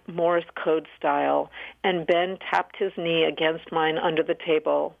way, Morse code style, and Ben tapped his knee against mine under the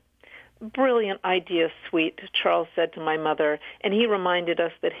table. Brilliant idea, sweet, Charles said to my mother, and he reminded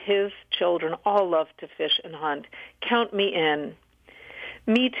us that his children all love to fish and hunt. Count me in.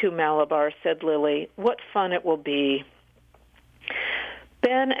 Me too, Malabar, said Lily. What fun it will be.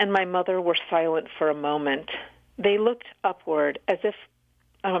 Ben and my mother were silent for a moment. They looked upward as if,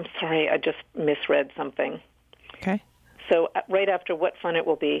 I'm sorry, I just misread something. Okay. So right after what fun it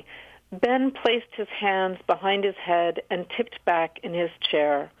will be, Ben placed his hands behind his head and tipped back in his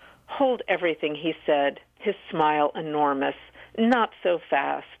chair. Hold everything, he said, his smile enormous. Not so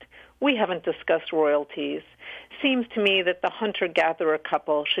fast. We haven't discussed royalties. Seems to me that the hunter-gatherer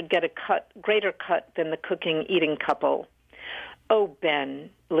couple should get a greater cut than the cooking-eating couple. Oh, Ben,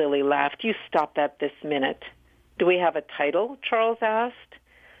 Lily laughed, you stop that this minute. Do we have a title? Charles asked.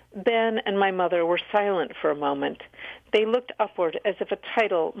 Ben and my mother were silent for a moment. They looked upward as if a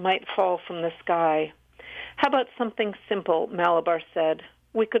title might fall from the sky. How about something simple, Malabar said.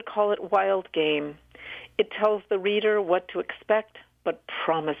 We could call it Wild Game. It tells the reader what to expect, but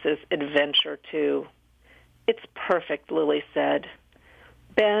promises adventure, too. It's perfect, Lily said.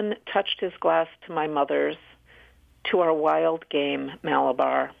 Ben touched his glass to my mother's. To our wild game,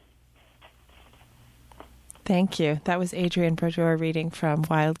 Malabar. Thank you. That was Adrienne Brodeur reading from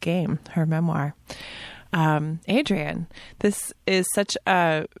Wild Game, her memoir. Adrian, this is such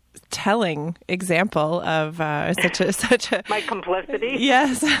a telling example of such a my complicity.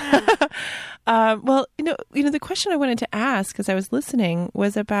 Yes. Well, the question I wanted to ask as I was listening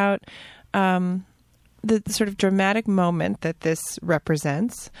was about the sort of dramatic moment that this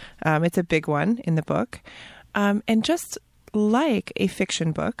represents. It's a big one in the book, and just like a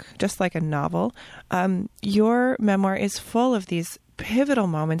fiction book, just like a novel, your memoir is full of these pivotal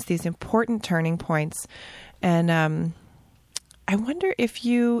moments, these important turning points. And I wonder if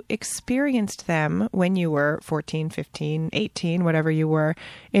you experienced them when you were 14, 15, 18, whatever you were,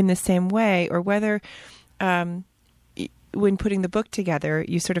 in the same way, or whether when putting the book together,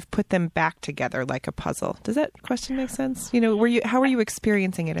 you sort of put them back together like a puzzle. Does that question make sense? How were you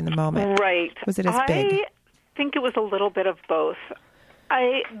experiencing it in the moment? Right. Was it as big? I think it was a little bit of both.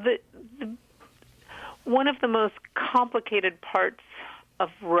 One of the most complicated parts of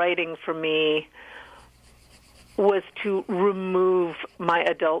writing for me was to remove my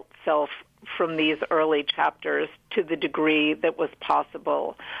adult self from these early chapters to the degree that was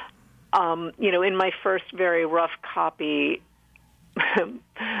possible. In my first very rough copy,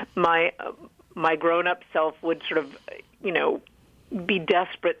 my grown-up self would sort of, be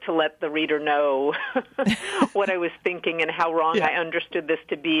desperate to let the reader know what I was thinking and how wrong I understood this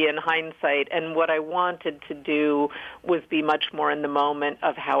to be in hindsight. And what I wanted to do was be much more in the moment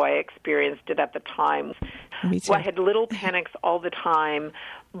of how I experienced it at the time. Me too. So I had little panics all the time,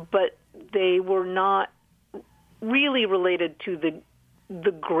 but they were not really related to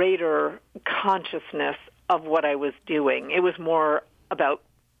the greater consciousness of what I was doing. It was more about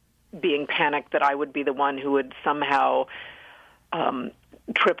being panicked that I would be the one who would somehow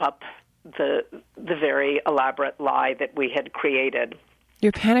trip up the very elaborate lie that we had created.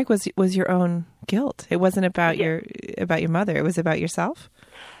 Your panic was your own guilt. It wasn't about your mother. It was about yourself.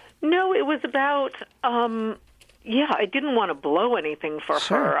 No, it was about I didn't want to blow anything for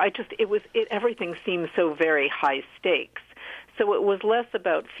her. Everything seemed so very high stakes. So it was less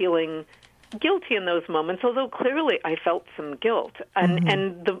about feeling guilty in those moments, although clearly I felt some guilt.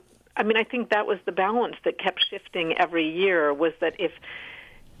 And I think that was the balance that kept shifting every year, was that if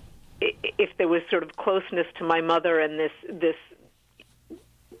there was sort of closeness to my mother and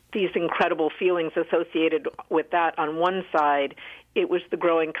these incredible feelings associated with that on one side, it was the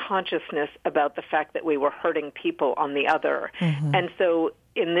growing consciousness about the fact that we were hurting people on the other. Mm-hmm. And so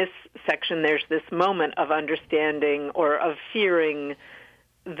in this section, there's this moment of understanding or of fearing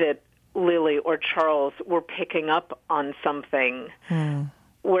that Lily or Charles were picking up on something.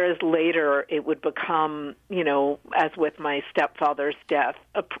 Whereas later it would become, as with my stepfather's death,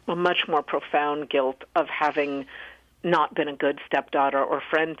 a much more profound guilt of having not been a good stepdaughter or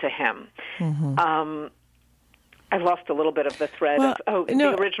friend to him. Mm-hmm. I lost a little bit of the thread.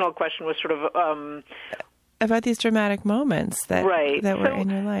 The original question was sort of about these dramatic moments that were in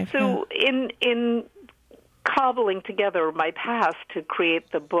your life. So in cobbling together my past to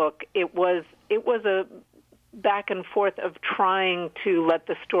create the book, it was a back and forth of trying to let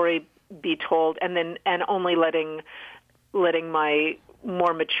the story be told, and only letting my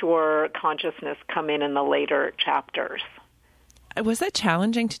more mature consciousness come in the later chapters. Was that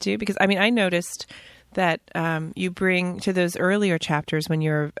challenging to do? Because I noticed that you bring to those earlier chapters when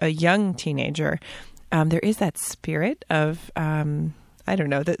you're a young teenager, there is that spirit of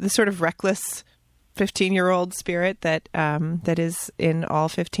the sort of reckless 15-year-old spirit that is in all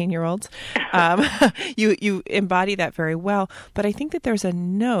 15-year-olds. You embody that very well, but I think that there's a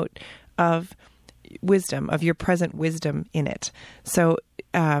note of wisdom, of your present wisdom in it. So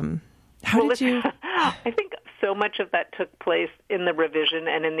how did you... I think so much of that took place in the revision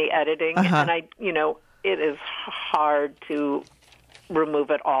and in the editing, and it is hard to remove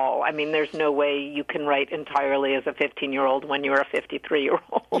it all. There's no way you can write entirely as a 15-year-old when you're a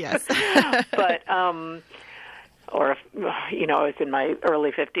 53-year-old. Yes. But, I was in my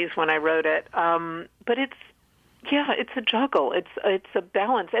early 50s when I wrote it. But it's a juggle. It's a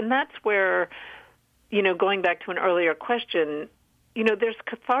balance. And that's where, going back to an earlier question, there's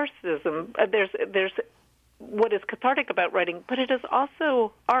catharsis. There's what is cathartic about writing, but it is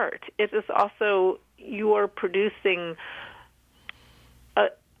also art. It is also, you are producing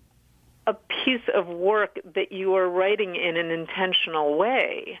a piece of work that you are writing in an intentional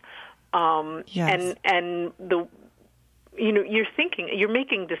way. Yes. And you're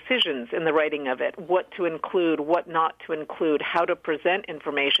making decisions in the writing of it, what to include, what not to include, how to present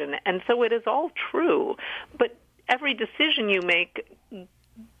information. And so it is all true, but every decision you make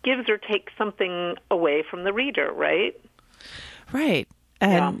gives or takes something away from the reader, right? Right.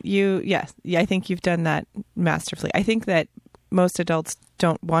 And I think you've done that masterfully. I think that most adults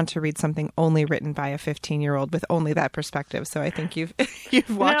don't want to read something only written by a 15-year-old with only that perspective. So I think you've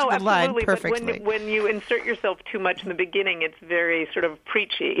walked the line perfectly. But when you insert yourself too much in the beginning, it's very sort of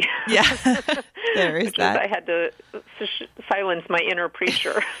preachy. Yeah, there is that. I had to silence my inner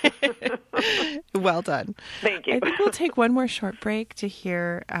preacher. Well done. Thank you. I think we'll take one more short break to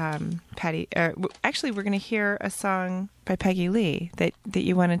hear Patty. Actually, we're going to hear a song by Peggy Lee that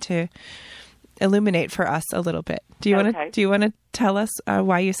you wanted to illuminate for us a little bit. Do you want to tell us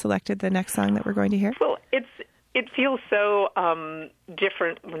why you selected the next song that we're going to hear? Well, it feels so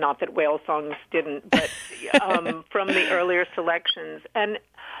different. Not that whale songs didn't, but from the earlier selections. And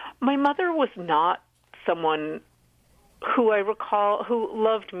my mother was not someone who I recall who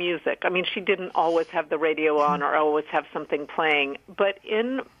loved music. I mean, she didn't always have the radio on or always have something playing. But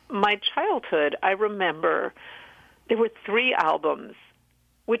in my childhood, I remember there were 3 albums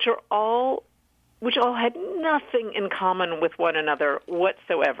which all had nothing in common with one another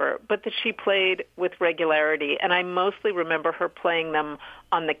whatsoever, but that she played with regularity. And I mostly remember her playing them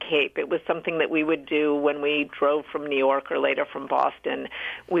on the Cape. It was something that we would do when we drove from New York or later from Boston.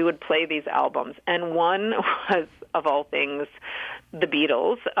 We would play these albums. And one was, of all things, the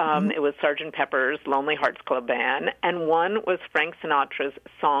Beatles. It was Sgt. Pepper's Lonely Hearts Club Band. And one was Frank Sinatra's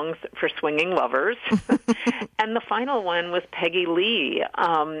Songs for Swinging Lovers. And the final one was Peggy Lee.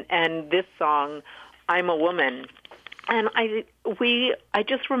 And this song, I'm a Woman. And I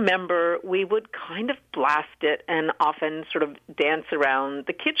just remember we would kind of blast it and often sort of dance around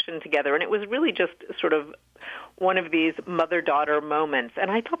the kitchen together. And it was really just sort of one of these mother-daughter moments. And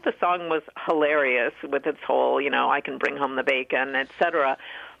I thought the song was hilarious with its whole, I can bring home the bacon, et cetera.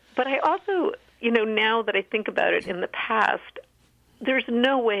 But I also, now that I think about it in the past, there's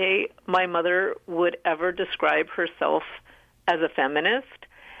no way my mother would ever describe herself as a feminist.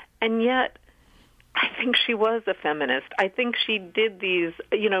 And yet, I think she was a feminist. I think she did these,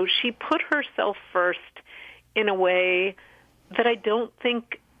 she put herself first in a way that I don't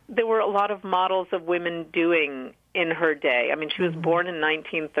think there were a lot of models of women doing in her day. I mean, she was born in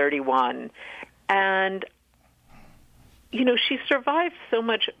 1931, and, she survived so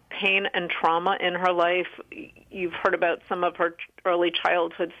much pain and trauma in her life. You've heard about some of her early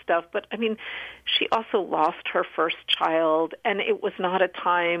childhood stuff, but, I mean, she also lost her first child, and it was not a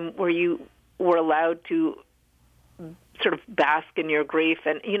time where you were allowed to sort of bask in your grief.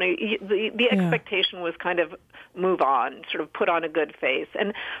 And, the expectation was kind of move on, sort of put on a good face.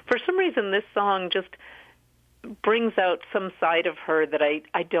 And for some reason, this song just brings out some side of her that I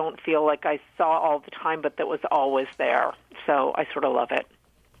don't feel like I saw all the time, but that was always there. So I sort of love it.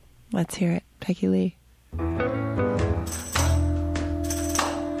 Let's hear it. Peggy Lee.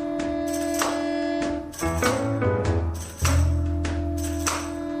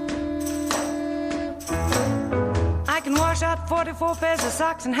 Wash out 44 pairs of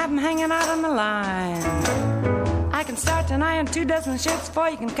socks and have them hanging out on the line. I can start to iron 2 dozen shirts before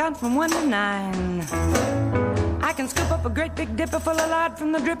you can count from 1 to 9. I can scoop up a great big dipper full of lard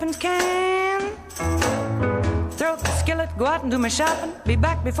from the dripping can. Throw up the skillet, go out and do my shopping. Be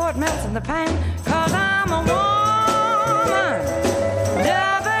back before it melts in the pan. 'Cause I'm a woman.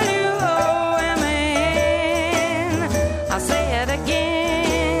 W-O-M-A-N. I'll say it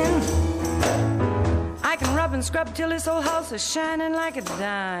again. I can rub and scrub till this old house is shining like a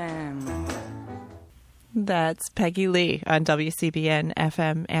dime. That's Peggy Lee on WCBN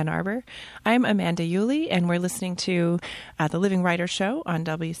FM Ann Arbor. I'm Amanda Yulee, and we're listening to The Living Writer Show on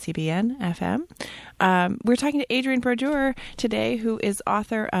WCBN FM. We're talking to Adrienne Brodeur today, who is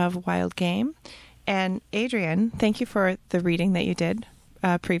author of Wild Game. And Adrienne, thank you for the reading that you did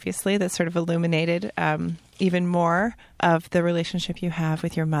previously that sort of illuminated even more of the relationship you have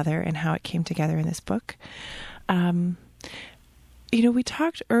with your mother and how it came together in this book. We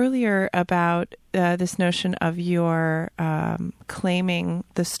talked earlier about this notion of your claiming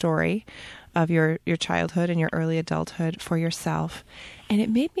the story of your childhood and your early adulthood for yourself. And it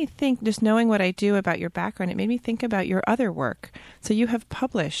made me think, just knowing what I do about your background, it made me think about your other work. So you have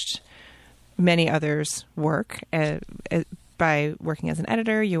published many others' work by working as an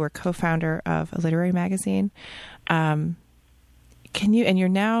editor. You were co-founder of a literary magazine. And you're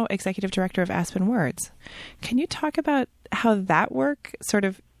now executive director of Aspen Words. Can you talk about how that work sort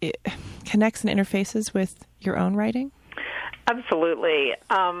of connects and interfaces with your own writing? Absolutely.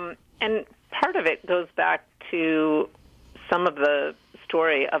 And part of it goes back to some of the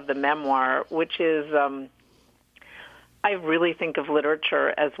story of the memoir, which is I really think of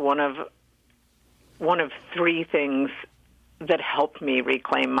literature as one of 3 things that helped me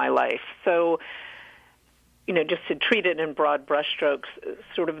reclaim my life. So, just to treat it in broad brushstrokes,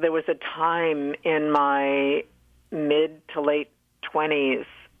 sort of there was a time in my mid to late mid-20s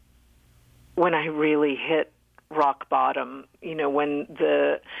when I really hit rock bottom,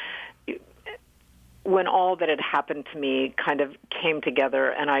 when all that had happened to me kind of came together,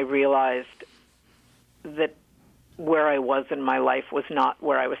 and I realized that where I was in my life was not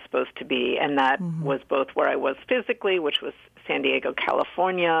where I was supposed to be, and that was both where I was physically, which was San Diego,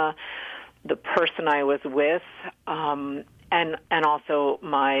 California, the person I was with, and also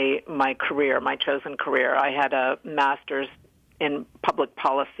my career, my chosen career. I had a master's in public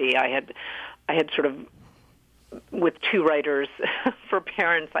policy. I had sort of, with two writers for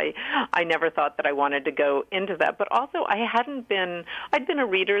parents, I never thought that I wanted to go into that. But also I'd been a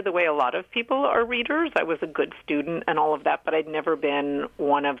reader the way a lot of people are readers. I was a good student and all of that, but I'd never been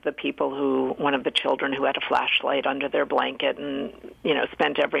one of the children who had a flashlight under their blanket and,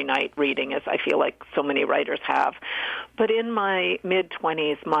 spent every night reading, as I feel like so many writers have. But in my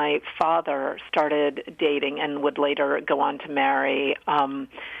mid-20s, my father started dating and would later go on to marry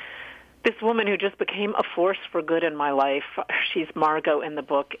this woman who just became a force for good in my life. She's Margot in the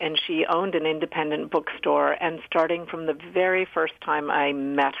book, and she owned an independent bookstore, and starting from the very first time I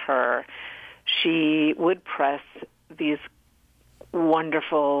met her, she would press these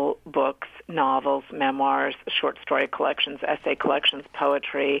wonderful books, novels, memoirs, short story collections, essay collections,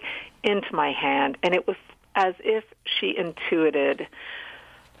 poetry, into my hand, and it was as if she intuited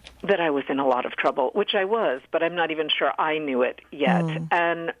that I was in a lot of trouble, which I was, but I'm not even sure I knew it yet.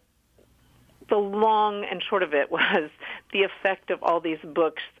 And the long and short of it was the effect of all these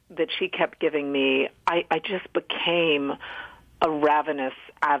books that she kept giving me. I just became a ravenous,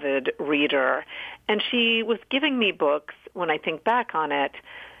 avid reader. And she was giving me books, when I think back on it,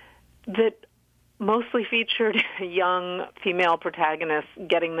 that mostly featured young female protagonists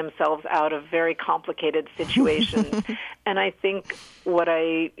getting themselves out of very complicated situations. And I think what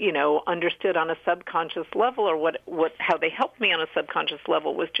I, understood on a subconscious level, or how they helped me on a subconscious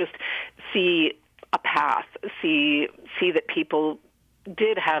level, was just see a path, see that people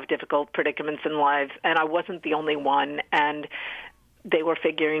did have difficult predicaments in lives, and I wasn't the only one, and they were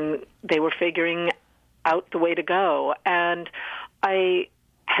figuring out the way to go. And I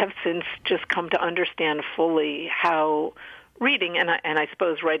have since just come to understand fully how reading, and I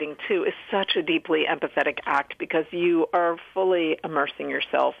suppose writing too, is such a deeply empathetic act, because you are fully immersing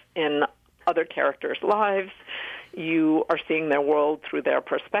yourself in other characters' lives. You are seeing their world through their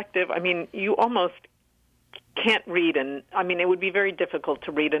perspective. I mean, you almost can't read, it would be very difficult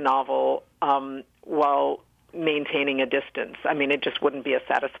to read a novel while maintaining a distance. It just wouldn't be a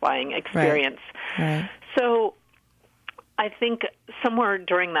satisfying experience. Right. So I think somewhere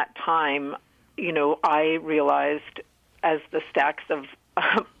during that time, I realized, as the stacks of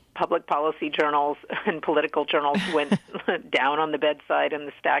public policy journals and political journals went down on the bedside, and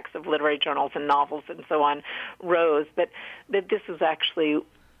the stacks of literary journals and novels and so on rose, that this was actually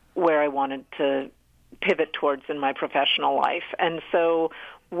where I wanted to pivot towards in my professional life. And so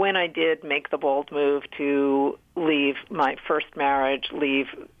when I did make the bold move to leave my first marriage, leave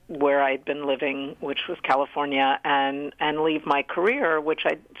where I'd been living, which was California, and leave my career, which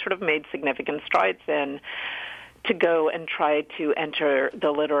I sort of made significant strides in, to go and try to enter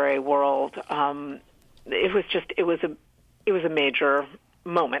the literary world, it was a major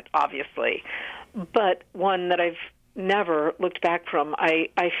moment, obviously, but one that I've never looked back from.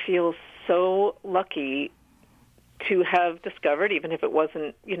 I feel so lucky to have discovered, even if it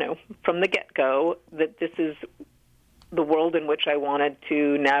wasn't, from the get-go, that this is the world in which I wanted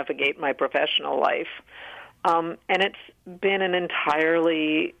to navigate my professional life. And it's been an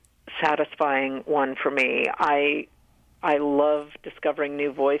entirely satisfying one for me. I love discovering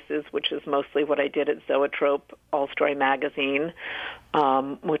new voices, which is mostly what I did at Zoetrope All Story magazine,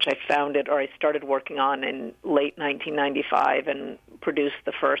 which I started working on in late 1995 and produced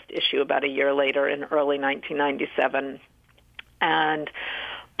the first issue about a year later in early 1997. And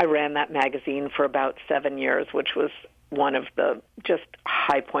I ran that magazine for about 7 years, which was one of the just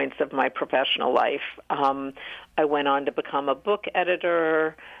high points of my professional life. I went on to become a book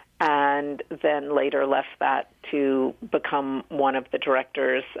editor, and then later left that to become one of the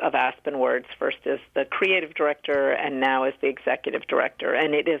directors of Aspen Words, first as the creative director and now as the executive director.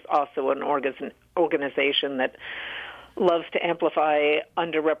 And it is also an organization that loves to amplify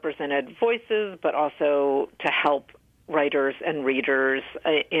underrepresented voices, but also to help writers and readers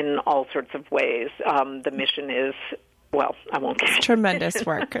in all sorts of ways. The mission is, well, I won't get it. Tremendous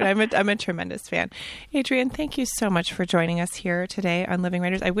work. And I'm a tremendous fan. Adrienne, thank you so much for joining us here today on Living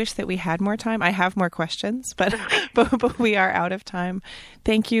Writers. I wish that we had more time. I have more questions, but we are out of time.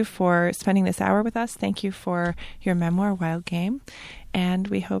 Thank you for spending this hour with us. Thank you for your memoir, Wild Game. And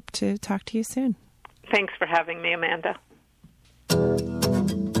we hope to talk to you soon. Thanks for having me, Amanda.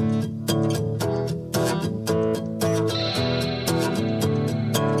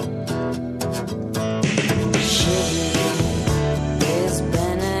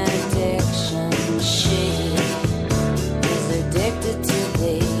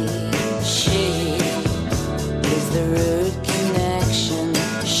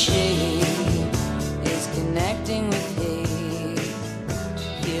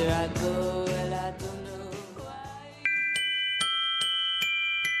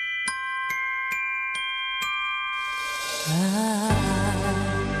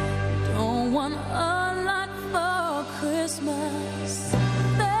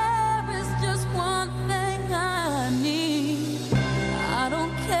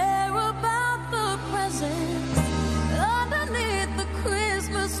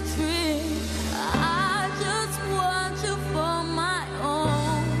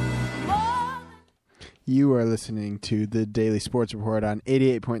 You are listening to the Daily Sports Report on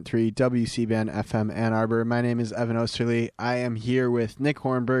 88.3 WCBN FM Ann Arbor. My name is Evan Osterly. I am here with Nick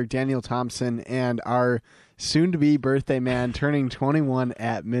Hornberg, Daniel Thompson, and our soon-to-be birthday man turning 21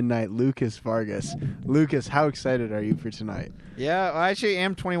 at midnight, Lucas Vargas. Lucas, how excited are you for tonight? Yeah, I actually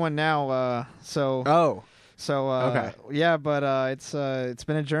am 21 now. Okay. Yeah, but it's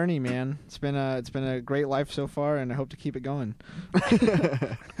been a journey, man. It's been a great life so far, and I hope to keep it going.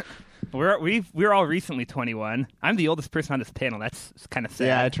 We're all recently 21. I'm the oldest person on this panel. That's kind of sad.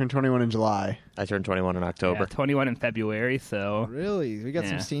 Yeah, I turned 21 in July. I turned 21 in October. Yeah, 21 in February. So really, we got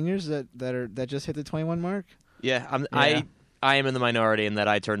some seniors that just hit the 21 mark. Yeah, I am in the minority in that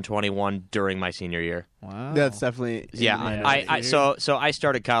I turned 21 during my senior year. Wow, that's definitely So I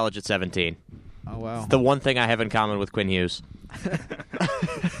started college at 17. Oh wow, it's the one thing I have in common with Quinn Hughes.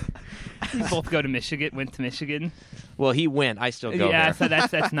 We both went to Michigan. Well, he went. I still go there. Yeah, so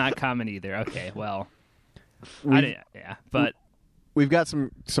that's not common either. Okay, well, but we've got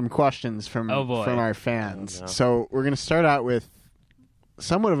some questions from our fans. Oh, no. So we're going to start out with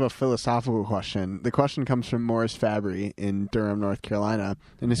somewhat of a philosophical question. The question comes from Morris Fabry in Durham, North Carolina,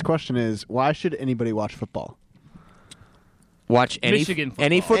 and his question is: why should anybody watch football? Watch any football.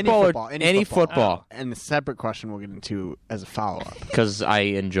 Any football. And the separate question we'll get into as a follow-up. Because I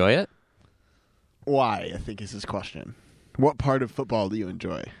enjoy it. Why, I think, is his question. What part of football do you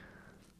enjoy?